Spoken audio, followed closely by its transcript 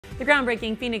The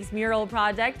groundbreaking Phoenix mural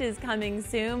project is coming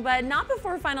soon, but not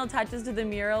before final touches to the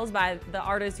murals by the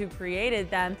artists who created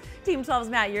them. Team 12's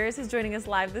Matt Uris is joining us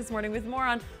live this morning with more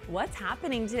on what's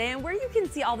happening today and where you can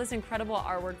see all this incredible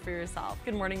artwork for yourself.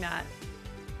 Good morning, Matt.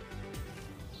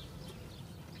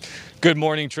 Good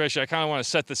morning, Tricia. I kind of want to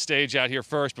set the stage out here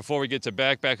first before we get to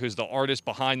Backpack, who's the artist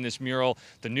behind this mural.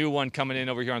 The new one coming in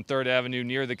over here on 3rd Avenue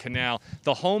near the canal.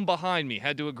 The home behind me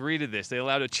had to agree to this. They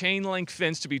allowed a chain link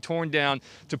fence to be torn down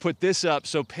to put this up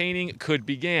so painting could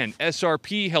begin.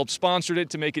 SRP helped sponsor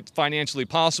it to make it financially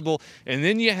possible. And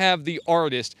then you have the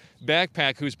artist,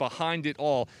 Backpack, who's behind it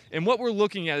all. And what we're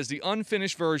looking at is the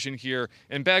unfinished version here.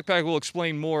 And Backpack will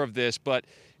explain more of this, but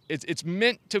it's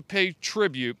meant to pay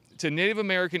tribute to Native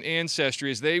American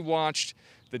ancestry as they watched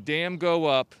the dam go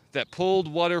up that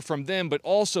pulled water from them, but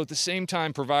also at the same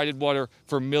time provided water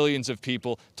for millions of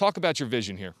people. Talk about your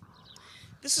vision here.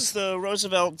 This is the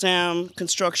Roosevelt Dam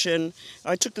construction.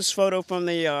 I took this photo from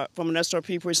an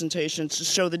SRP presentation to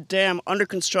show the dam under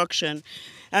construction.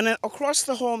 And then across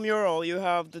the whole mural, you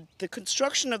have the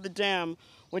construction of the dam,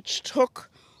 which took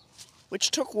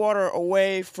water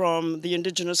away from the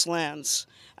indigenous lands.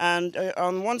 And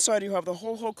on one side, you have the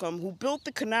Hohokam, who built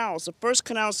the canals, the first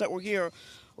canals that were here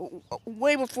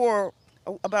way before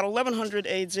about 1100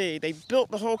 AD. They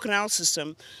built the whole canal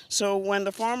system. So when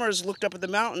the farmers looked up at the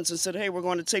mountains and said, hey, we're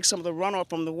going to take some of the runoff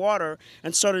from the water,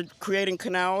 and started creating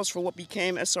canals for what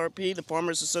became SRP, the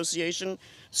Farmers Association,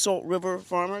 Salt River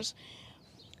Farmers,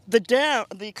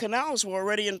 the canals were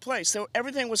already in place. So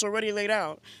everything was already laid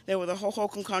out. There were the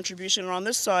Hohokam contribution. And on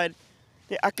this side,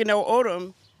 the Akinel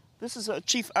Odom, this is a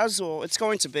Chief Azul, it's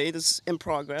going to be, this is in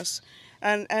progress.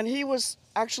 And he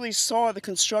actually saw the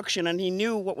construction, and he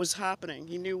knew what was happening.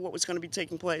 He knew what was going to be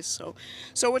taking place.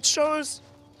 So it shows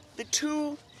the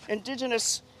two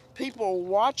indigenous people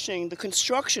watching the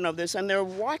construction of this, and they're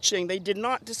watching, they did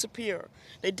not disappear.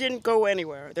 They didn't go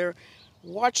anywhere. They're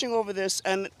watching over this,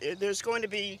 and there's going to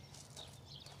be,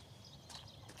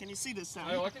 can you see this now?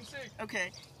 Oh, I can see.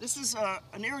 Okay, this is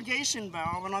an irrigation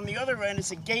valve, and on the other end is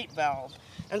a gate valve.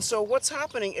 And so what's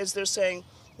happening is they're saying,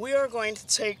 we are going to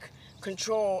take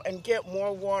control and get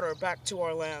more water back to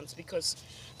our lands, because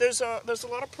there's a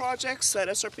lot of projects that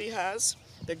SRP has,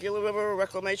 the Gila River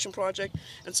Reclamation Project,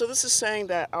 and so this is saying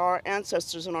that our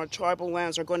ancestors and our tribal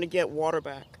lands are going to get water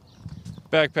back.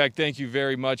 Backpack, thank you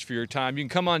very much for your time. You can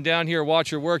come on down here,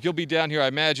 watch your work. You'll be down here, I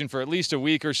imagine, for at least a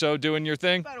week or so doing your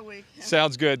thing? About a week. Yeah.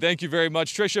 Sounds good. Thank you very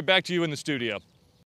much. Tricia, back to you in the studio.